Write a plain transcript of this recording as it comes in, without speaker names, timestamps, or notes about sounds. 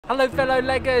Hello fellow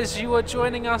leggers, you are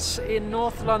joining us in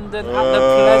North London at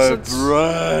the Pleasance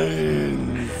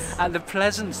braaiiins. at the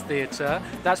Pleasance Theatre.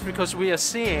 That's because we are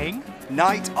seeing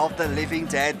Night of the Living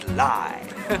Dead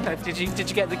live. did you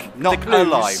get the Not the clues?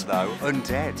 alive though,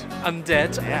 undead.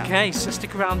 Undead. Yeah. Okay, so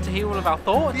stick around to hear all of our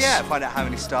thoughts. Yeah, find out how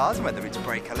many stars and whether it's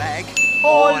break a leg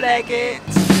Or leg it.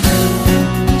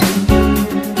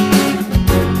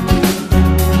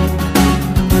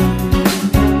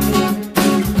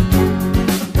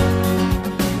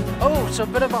 So a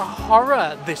bit of a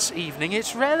horror this evening.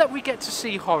 It's rare that we get to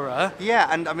see horror. Yeah,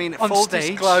 and I mean, on full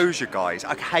stage. disclosure, guys,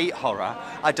 I hate horror.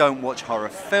 I don't watch horror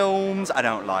films. I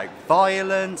don't like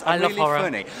violence. I love really horror.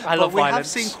 funny. I love we violence.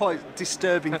 have seen quite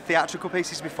disturbing theatrical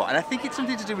pieces before, and I think it's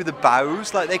something to do with the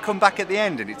bows. Like they come back at the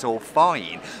end and it's all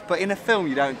fine, but in a film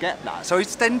you don't get that. So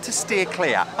it's tend to steer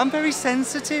clear. I'm very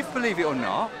sensitive, believe it or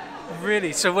not.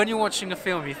 Really? So when you're watching a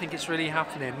film, you think it's really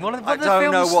happening? I don't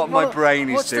know what my brain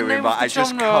is doing, but I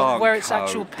just can't where it's cope.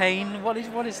 actual pain? What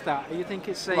is that? You think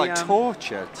it's a like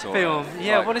torture sort film? of,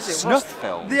 Yeah. like what is it? Snuff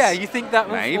films. Yeah. You think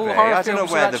that Maybe. all horror I don't know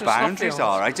films where are the actual snuff boundaries films?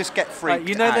 are. I just get freaked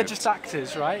You know out. they're just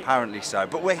actors, right? Apparently so.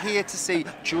 But we're here to see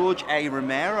George A.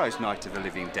 Romero's Night of the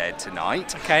Living Dead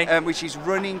tonight. Okay. Which is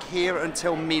running here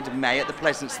until mid-May at the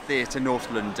Pleasance Theatre, North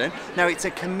London. Now it's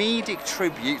a comedic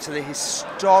tribute to the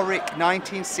historic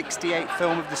 1968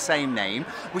 film of the same name,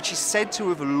 which is said to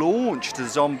have launched the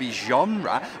zombie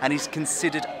genre and is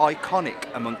considered iconic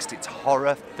amongst its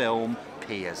horror film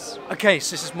peers. Okay,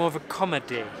 so this is more of a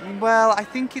comedy. Well, I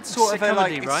think it's sort It's of a a,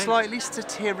 comedy, like right? it's slightly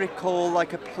satirical,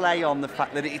 like a play on the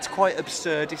fact that it's quite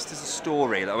absurdist as a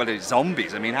story. Like, well, it's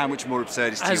zombies. I mean, how much more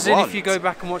absurdist As do you in, want? if you go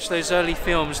back and watch those early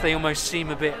films, they almost seem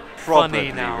a bit Probably,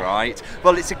 funny now. right?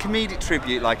 Well, it's a comedic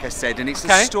tribute, like I said, and it's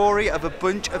the story of a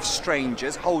bunch of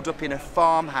strangers holed up in a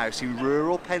farmhouse in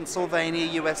rural Pennsylvania,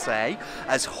 USA,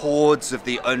 as hordes of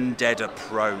the undead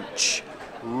approach.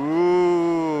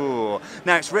 Ooh.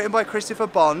 Now, it's written by Christopher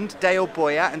Bond, Dale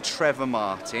Boyer and Trevor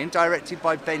Martin, directed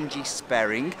by Benji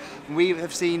Sperring. We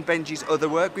have seen Benji's other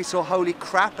work. We saw Holy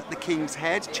Crap at the King's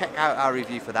Head. Check out our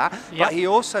review for that. Yep. But he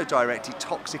also directed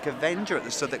Toxic Avenger at the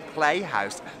Southwark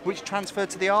Playhouse, which transferred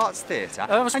to the Arts Theatre.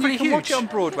 That was and pretty you can watch huge. it on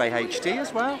Broadway HD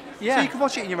as well. Yeah. So you can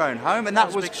watch it in your own home, and that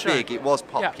was was a big show. big. It was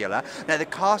popular. Now, the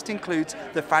cast includes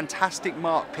the fantastic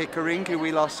Mark Pickering, who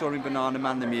we last saw in Banana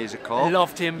Man the musical.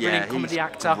 Loved him, brilliant comedy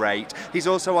actor. Great. He's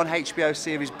also on HBO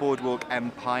series Boardwalk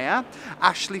Empire.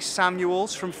 Ashley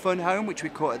Samuels from Fun Home, which we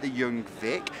caught at the Young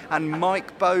Vic, and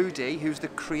Mike Bodie, who's the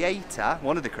creator,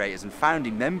 one of the creators and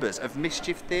founding members of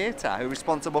Mischief Theatre, who's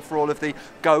responsible for all of the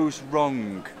Goes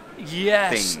Wrong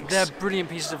Yes, things. they're brilliant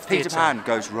pieces of theatre. Peter Pan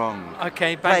goes wrong.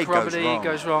 Okay, Play Bank Robbery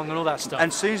goes wrong and all that stuff.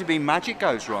 And soon to be Magic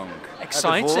goes wrong.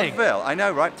 Exciting. At the vaudeville. I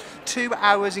know, right? 2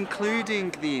 hours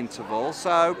including the interval,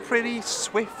 so pretty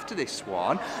swift this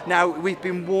one. Now, we've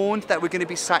been warned that we're going to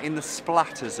be sat in the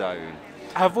splatter zone.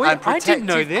 Have we? And I didn't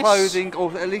know protective this. clothing,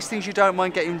 or at least things you don't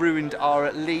mind getting ruined, are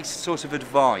at least sort of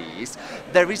advised.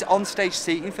 There is on-stage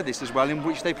seating for this as well, in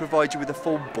which they provide you with a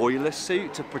full boiler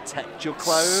suit to protect your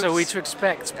clothes. So we to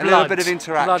expect blood, a little bit of blood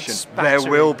interaction. There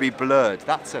spattering. will be blood.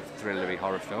 That's a thrillery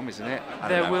horror film, isn't it? I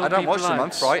don't watch them.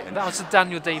 I'm frightened. That was a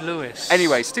Daniel Day-Lewis.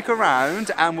 Anyway, stick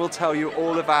around and we'll tell you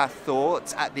all of our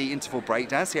thoughts at the interval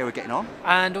breakdown. See how we're getting on.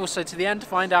 And also to the end to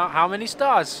find out how many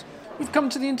stars. We've come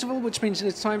to the interval, which means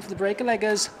it's time for the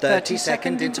break-a-leggers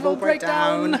 30-second interval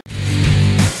breakdown.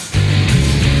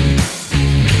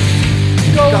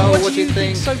 Go, what do you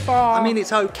think so far? I mean,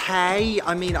 it's okay.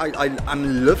 I mean,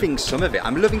 I'm loving some of it.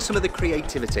 I'm loving some of the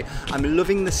creativity. I'm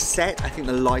loving the set. I think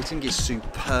the lighting is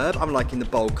superb. I'm liking the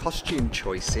bold costume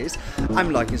choices.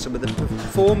 I'm liking some of the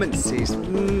performances.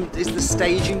 Is the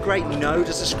staging great? No.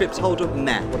 Does the script hold up?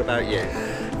 Meh. What about you?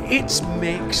 It's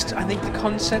mixed. I think the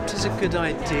concept is a good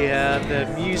idea. The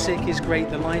music is great.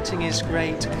 The lighting is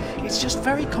great. It's just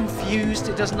very confused.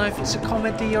 It doesn't know if it's a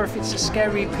comedy or if it's a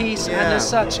scary piece. Yeah. And as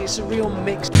such, it's a real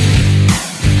mix.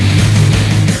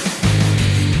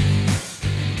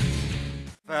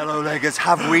 Fellow leggers,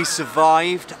 have we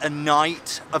survived a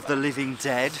night of the living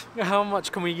dead? How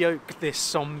much can we yoke this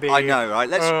zombie? I know, right?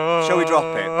 Shall we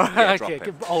drop it? Yeah, drop okay,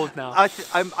 it. old now.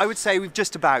 I would say we've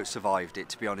just about survived it,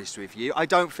 to be honest with you. I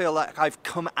don't feel like I've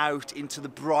come out into the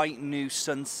bright new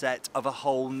sunset of a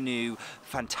whole new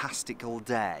fantastical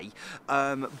day.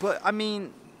 But I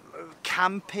mean,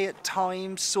 campy at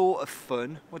times, sort of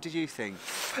fun. What did you think?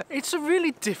 It's a really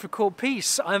difficult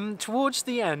piece. Towards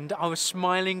the end, I was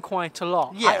smiling quite a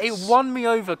lot. Yes. It won me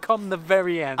over come the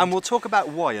very end. And we'll talk about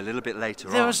why a little bit later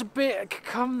on. There was a bit,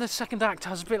 come the second act,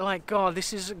 I was a bit like, God,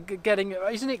 this is getting,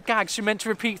 isn't it gags you're meant to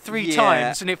repeat 3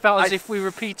 times? And it felt as if we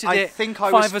repeated it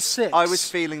 5 or 6. I was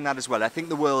feeling that as well. I think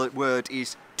the word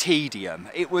is tedium.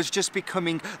 It was just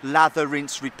becoming lather,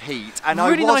 rinse, repeat. And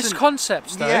really I nice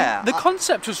concepts, though. Yeah, the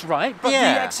concept was right, but the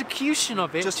execution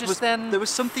of it there was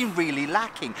something really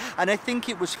lacking. And I think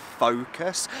it was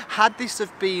focus. Had this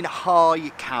have been high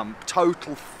camp,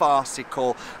 total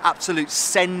farcical, absolute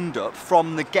send-up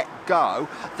from the get-go,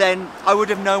 then I would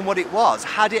have known what it was.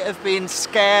 Had it have been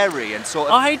scary and sort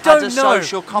of had a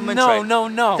social commentary,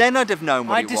 no. then I'd have known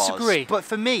what it was. I disagree. But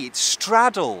for me, it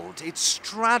straddled,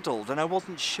 and I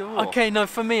wasn't sure. Okay, no,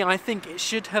 for me, I think it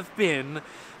should have been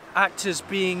actors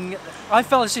being... I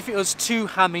felt as if it was too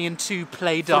hammy and too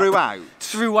played up.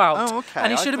 Throughout. Oh, okay.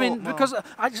 And it should have been... Because...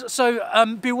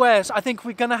 beware, I think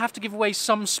we're going to have to give away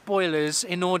some spoilers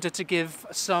in order to give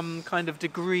some kind of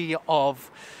degree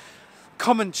of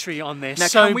commentary on this. Now,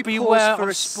 so can we beware pause for of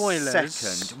a spoilers.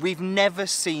 second? We've never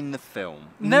seen the film.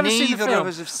 Neither of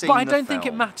us have seen but I the don't film.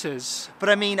 think it matters. But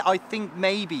I mean, I think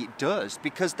maybe it does,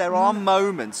 because there are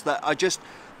moments that are just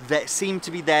that seem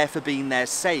to be there for being their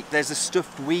sake. There's a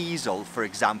stuffed weasel, for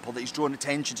example, that he's drawn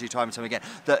attention to time and time again,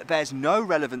 that bears no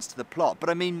relevance to the plot. But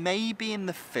I mean, maybe in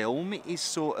the film it is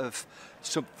sort of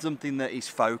something that he's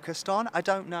focused on. I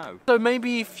don't know. So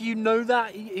maybe if you know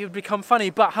that, it would become funny.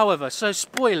 But however, so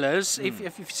spoilers, if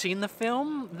you've seen the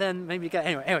film, then maybe you get...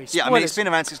 Anyway, spoilers. Yeah, I mean, it's been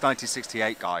around since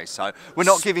 1968, guys, so we're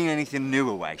not giving anything new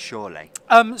away, surely.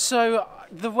 So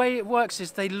the way it works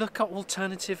is they look at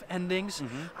alternative endings,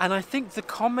 and I think the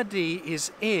comedy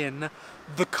is in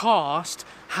the cast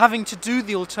having to do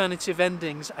the alternative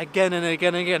endings again and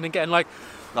again and again and again, like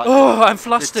oh, I'm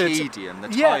flustered. The tedium, the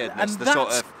tiredness, the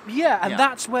sort of...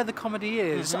 that's where the comedy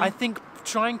is. I think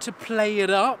trying to play it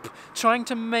up, trying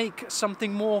to make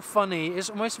something more funny is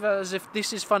almost as if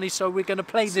this is funny, so we're going to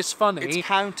play this funny. It's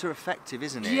counter-effective,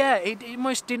 isn't it? Yeah, it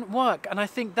almost didn't work, and I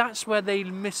think that's where they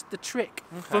missed the trick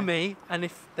for me, and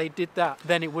if they did that,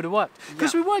 then it would have worked.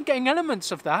 Because we were getting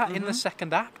elements of that in the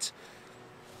second act.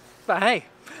 But hey,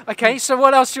 okay, so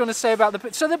what else do you want to say about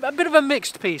the... So a bit of a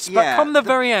mixed piece, but come the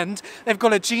very end, they've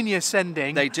got a genius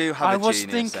ending. They do have a genius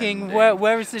ending. I was thinking,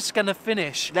 where is this going to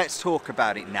finish? Let's talk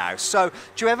about it now. So,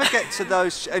 do you ever get to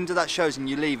those end of that shows and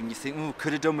you leave and you think, oh,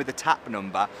 could have done with a tap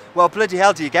number? Well, bloody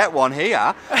hell, do you get one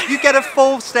here? You get a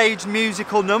full stage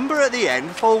musical number at the end,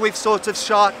 full with sort of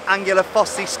sharp, angular,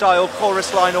 Fosse-style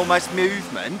chorus line almost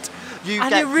movement. You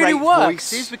get great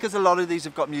voices, because a lot of these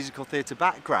have got musical theatre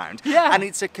background. Yeah. And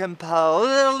it's a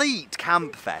complete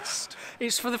camp fest.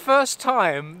 It's for the first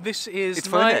time, this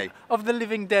is Night of the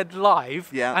Living Dead live.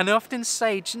 Yeah. And I often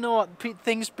say, do you know what,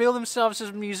 things bill themselves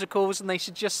as musicals and they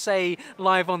should just say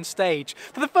live on stage.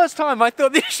 For the first time, I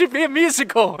thought this should be a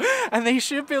musical. And they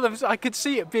should bill themselves. I could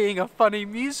see it being a funny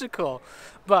musical.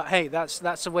 But hey,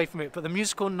 that's away from it. But the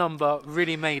musical number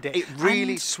really made it. It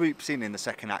really swoops in the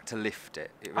second act to lift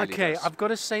it. It really does. I've got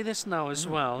to say this now as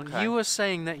well. Okay. You were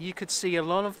saying that you could see a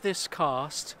lot of this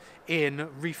cast in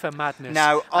Reefer Madness.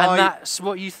 Now, and that's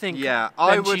what you think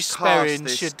Benji Sperrin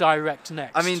should direct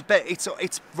next. I mean,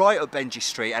 it's right up Benji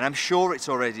Street, and I'm sure it's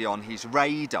already on his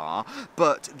radar.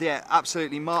 But yeah,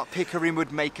 absolutely, Mark Pickering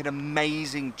would make an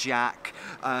amazing Jack.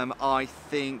 I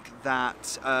think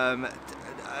that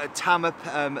Tama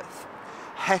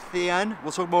Hethian,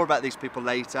 we'll talk more about these people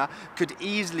later, could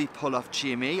easily pull off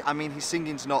Jimmy. I mean, his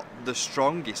singing's not the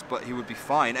strongest, but he would be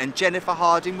fine. And Jennifer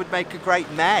Harding would make a great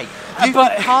May. You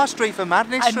cast Reefer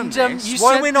Madness from this.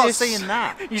 Why are we not seeing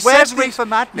that? Where's Reefer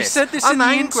Madness? You said this in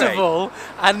the interval,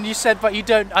 and you said, but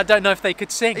I don't know if they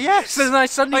could sing. Yes. So then I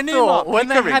suddenly thought, when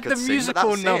they had the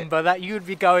musical number, that you would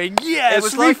be going,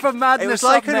 yes, Reefer Madness. It was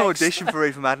like an audition for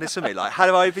Reefer Madness for me. Like,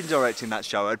 had I been directing that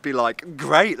show, I'd be like,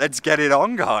 great, let's get it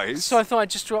on, guys. So I thought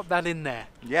I'd just drop that in there.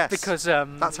 Yes. Because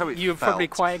that's how you were probably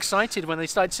quite excited when they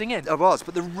started singing. I was,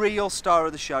 but the real star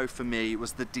of the show for me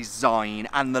was the design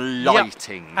and the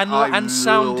lighting. Yep. And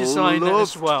sound design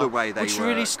as well. The way they which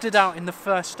really stood out in the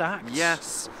first act.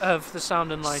 Yes. Of the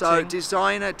sound and lighting. So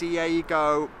designer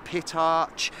Diego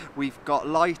Pitarch, we've got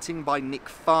lighting by Nick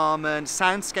Farman,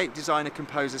 soundscape designer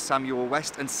composer Samuel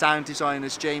West, and sound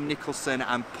designers James Nicholson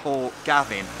and Paul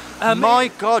Gavin.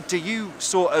 My God, do you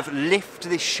sort of lift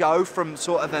this show from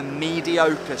sort of a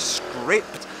mediocre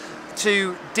script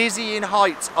to dizzying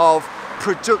heights of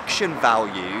production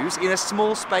values in a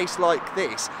small space like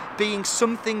this being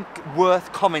something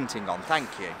worth commenting on. Thank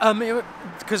you.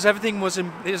 Because everything was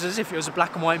as if it was a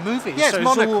black and white movie. Yes, so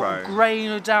monochrome. It was all grey,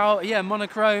 no doubt. Yeah,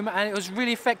 monochrome, and it was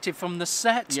really effective from the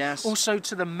set, also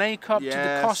to the makeup, to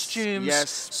the costumes.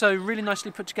 Yes. So really nicely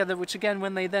put together. Which again,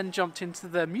 when they then jumped into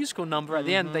the musical number at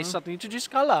the end, they suddenly introduced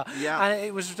colour. Yeah. And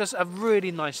it was just a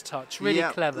really nice touch, really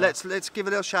clever. Let's give a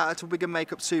little shout out to wig and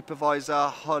makeup supervisor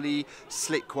Holly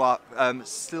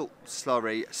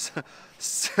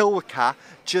Silka,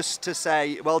 just to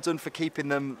say well done for keeping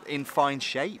them in fine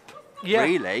shape. Yeah,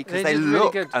 really, because they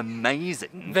look really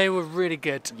amazing. They were really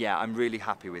good. Yeah, I'm really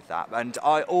happy with that. And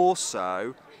I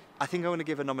think I want to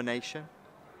give a nomination.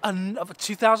 A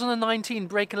 2019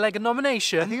 Break a Leg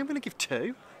nomination? I think I'm going to give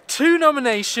 2. 2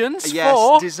 nominations yes,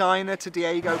 for... designer to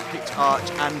Diego picked arch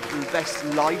and best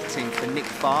lighting for Nick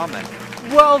Farman.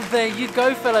 Well, there you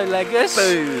go, fellow leggers.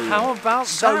 Boom. How about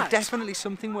so that? So definitely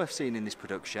something worth seeing in this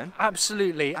production.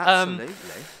 Absolutely. Absolutely.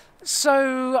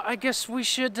 So I guess we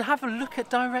should have a look at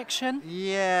direction.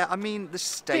 Yeah, I mean the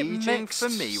staging for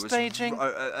me was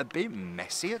a bit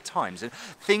messy at times, and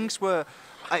things were.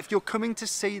 If you're coming to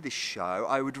see this show,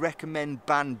 I would recommend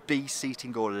band B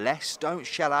seating or less. Don't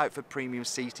shell out for premium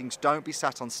seatings. Don't be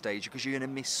sat on stage because you're going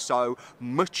to miss so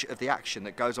much of the action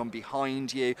that goes on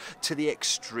behind you to the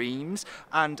extremes.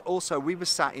 And also, we were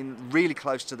sat in really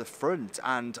close to the front,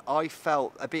 and I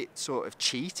felt a bit sort of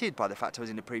cheated by the fact I was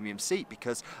in a premium seat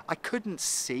because I couldn't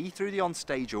see through the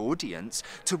onstage audience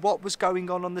to what was going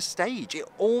on the stage. It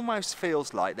almost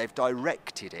feels like they've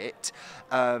directed it.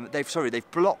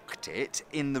 They've blocked it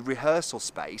in the rehearsal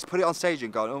space, put it on stage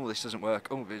and gone, oh, this doesn't work,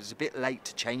 oh, it's a bit late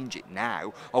to change it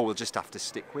now, oh, we'll just have to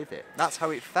stick with it. That's how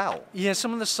it felt. Yeah,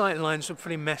 some of the sight lines were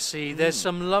pretty messy. There's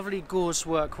some lovely gauze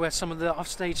work where some of the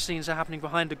offstage scenes are happening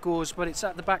behind the gauze, but it's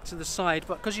at the back to the side.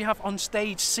 But because you have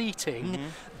on-stage seating,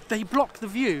 they block the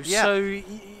view, so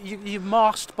you're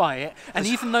masked by it. And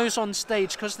even those on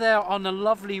stage, because they're on a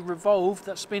lovely revolve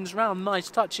that spins round, nice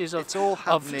touches of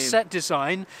set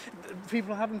design,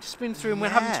 people are having to spin through and we're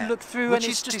having to look through, and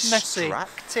it's just messy.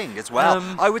 Distracting as well.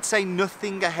 I would say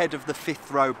nothing ahead of the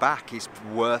 5th row back is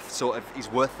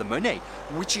worth the money,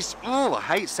 which is, I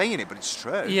hate saying it, but it's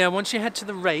true. Yeah, once you head to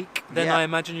the rake, then I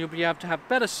imagine you'll be able to have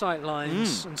better sight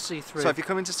lines and see through. So if you're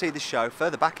coming to see the show,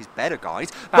 further back is better,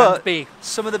 guys. Band B.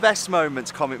 Some of the best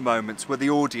moments, comic moments, were the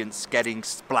audience getting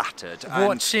splattered.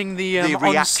 Watching the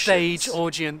on-stage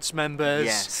audience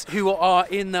members who are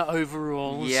in their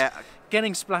overalls. Yeah.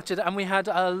 Getting splattered, and we had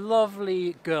a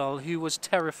lovely girl who was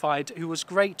terrified, who was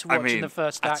great to watch in the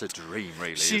first act. That's a dream,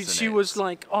 really, she was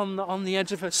like on the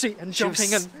edge of her seat and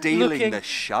jumping and stealing the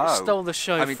show. Stole the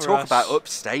show. I mean, talk about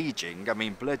upstaging. I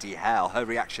mean, bloody hell, her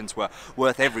reactions were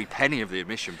worth every penny of the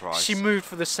admission price. She moved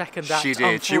for the second act. She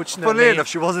did. Unfortunately. Funnily enough,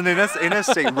 she wasn't in her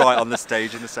seat right on the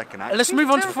stage in the second act. Let's move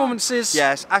on to performances.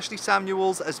 Yes, Ashley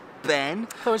Samuels as Ben.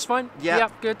 That was fine. Yeah,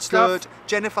 yep, good stuff. Good.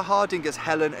 Jennifer Harding as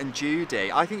Helen and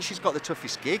Judy. I think she's got the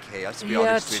toughest gig here, to be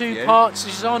honest with you. Yeah, 2 parts.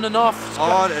 She's on and off.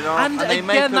 On and off. And they again,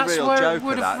 make a that's real where joke it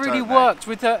would of have that, really worked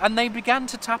with her. And they began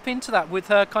to tap into that with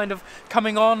her kind of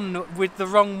coming on with the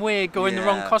wrong wig or in the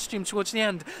wrong costume towards the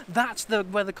end. That's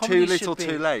where the comedy should be. Too little,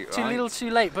 too late, right? Too little, too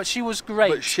late. But she was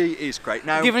great. But she is great.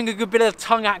 Now, giving a good bit of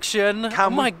tongue action. Oh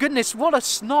my goodness, what a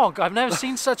snog. I've never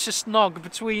seen such a snog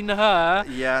between her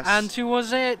and who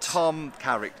was it? Tom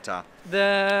character.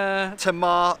 The...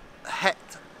 Tamar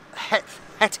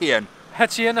Hettian.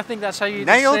 Hettian, I think that's how you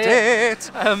nailed say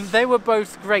it. They were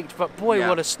both great, but boy,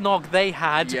 what a snog they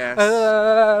had. Yes.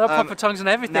 Proper tongues and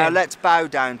everything. Now let's bow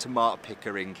down to Mark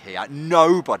Pickering here.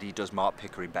 Nobody does Mark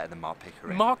Pickering better than Mark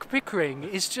Pickering. Mark Pickering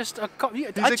is just a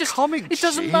comic It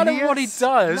doesn't matter what he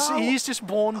does. No. He's just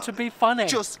born to be funny.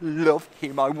 Just love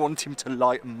him. I want him to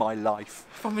lighten my life.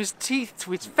 From his teeth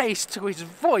to his face to his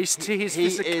voice to his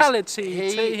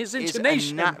physicality to his intonation.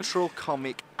 He's a natural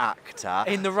comic actor.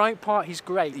 In the right part, he's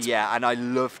great. Yeah, and I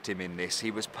loved him in this.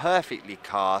 He was perfectly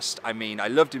cast. I mean, I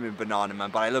loved him in Banana Man,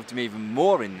 but I loved him even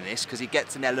more in this because he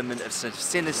gets an element of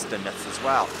sinisterness as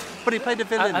well. But he played a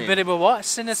villain. A bit of a what?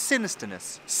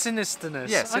 Sinisterness. Sinisterness.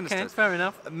 Yeah, sinisterness. Okay, fair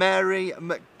enough. Mary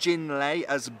McGinley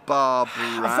as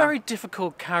Barbara. A very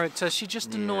difficult character. She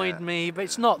just annoyed me, but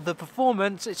it's not the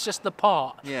performance, it's just the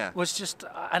part. Yeah. Was just,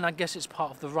 and I guess it's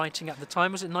part of the writing at the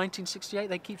time. Was it 1968?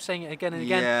 They keep saying it again and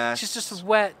again. Yes. She's just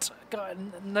wet, got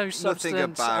no substance. Nothing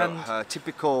about her.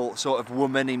 Typical sort of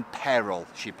woman in peril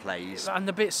she plays. And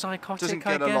a bit psychotic, Doesn't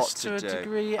get I guess, a lot to a do.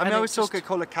 degree. I mean, I always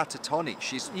call her catatonic.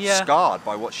 She's scarred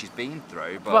by what she's been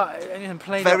through, but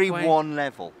very one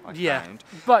level, I found.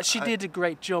 But she did a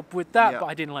great job with that, but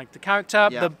I didn't like the character.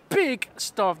 The big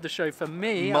star of the show for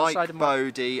me, Mike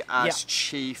Bodie as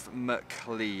Chief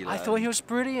McClellan. I thought he was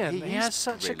brilliant. He has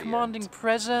such a commanding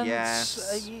presence.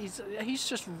 Yes. He's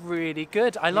just really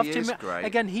good. I loved him. Great.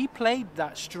 Again, he played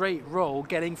that straight role,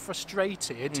 getting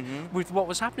frustrated with what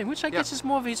was happening, which I guess is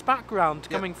more of his background,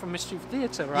 coming from Mischief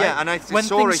Theatre, right? Yeah, and I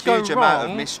saw a huge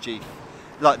amount of mischief.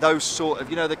 Like those sort of,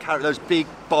 those big,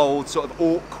 bold, sort of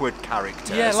awkward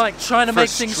characters. Yeah, like trying to make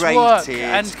things work.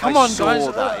 And come on,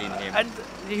 guys. That in him. And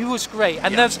he was great.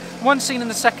 And there's one scene in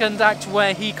the second act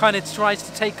where he kind of tries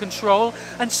to take control,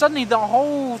 and suddenly the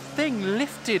whole thing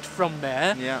lifted from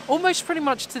there, almost pretty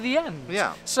much to the end.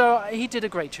 Yeah. So he did a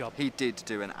great job. He did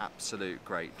do an absolute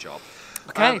great job.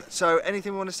 Okay. So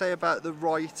anything we want to say about the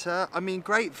writer? I mean,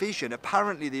 great vision.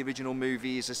 Apparently the original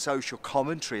movie is a social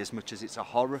commentary as much as it's a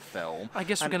horror film. I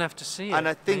guess we're going to have to see it. And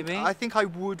I think maybe. I think I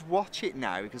would watch it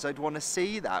now because I'd want to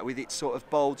see that with its sort of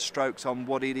bold strokes on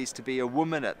what it is to be a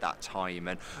woman at that time,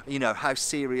 and you know how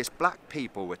serious black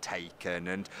people were taken,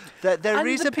 and there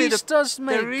is a bit of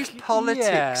there is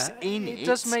politics in it. It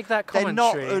does make that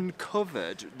commentary. They're not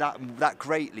uncovered that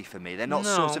greatly for me. They're not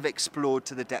sort of explored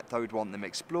to the depth I would want them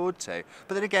explored to.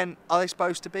 But then again, are they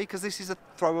supposed to be? Because this is a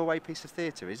throwaway piece of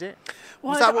theatre, is it?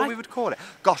 Well, is that what we would call it?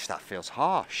 Gosh, that feels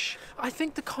harsh. I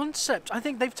think the concept, I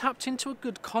think they've tapped into a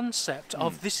good concept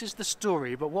of this is the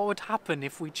story, but what would happen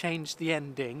if we changed the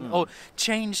ending or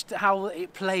changed how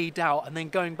it played out and then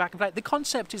going back and play? The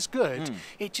concept is good,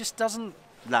 it just doesn't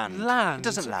land. It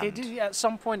doesn't land. At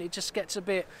some point it just gets a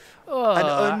bit,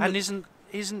 and isn't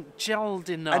gelled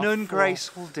enough. An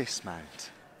ungraceful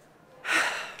dismount.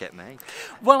 Get me.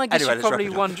 Well, I guess you're probably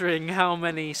wondering how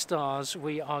many stars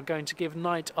we are going to give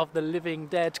Night of the Living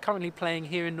Dead, currently playing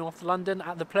here in North London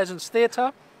at the Pleasance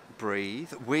Theatre.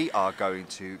 Breathe. We are going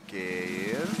to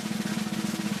give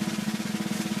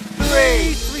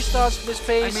 3 stars for this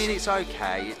piece. I mean, it's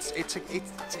okay.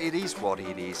 It is what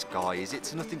it is, guys.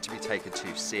 It's nothing to be taken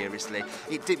too seriously.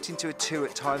 It dipped into a 2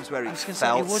 at times where it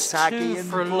felt saggy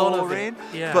and boring.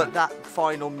 But that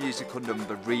final musical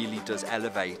number really does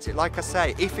elevate it. Like I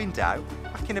say, if in doubt,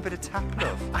 whack in a bit of tap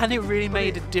love. And it really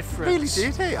made a difference.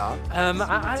 Really did, yeah. And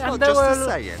just a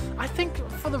saying. I think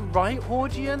for the right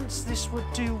audience, this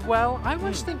would do well. I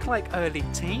almost think like early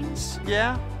teens.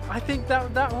 Yeah. I think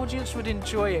that audience would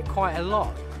enjoy it quite a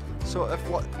lot. Sort of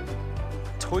what?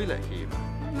 Toilet humour?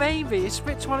 Maybe. It's a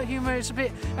bit toilet humour, it's a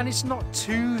bit, and it's not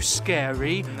too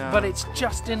scary, but it's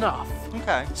just enough.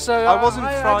 Okay. So I wasn't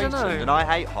frightened, and I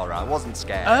hate horror, I wasn't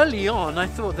scared. Early on, I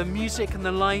thought the music and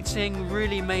the lighting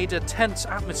really made a tense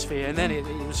atmosphere, and then it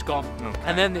was gone. Okay.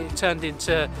 And then it turned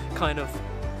into kind of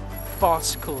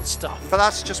farcical stuff. But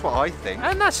that's just what I think.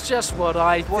 And that's just what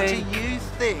I think. What do you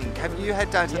think? Have you head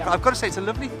down to the... I've got to say, it's a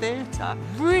lovely theatre.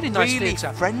 Really nice theatre.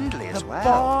 Really friendly as well. The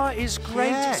bar is great.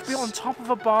 Yes. It's built on top of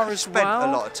a bar as well. Spent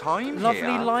a lot of time Lovely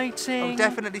here. lighting. I'll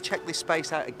definitely check this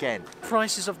space out again.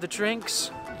 Prices of the drinks.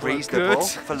 Reasonable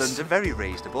for London, very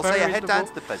reasonable. So yeah, head down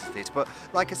to the Pleasance Theatre. But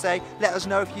like I say, let us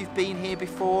know if you've been here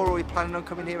before or you're planning on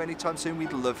coming here anytime soon.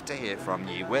 We'd love to hear from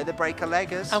you. We're the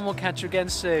BRAAAAIIINNNSS. And we'll catch you again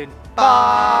soon.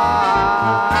 Bye!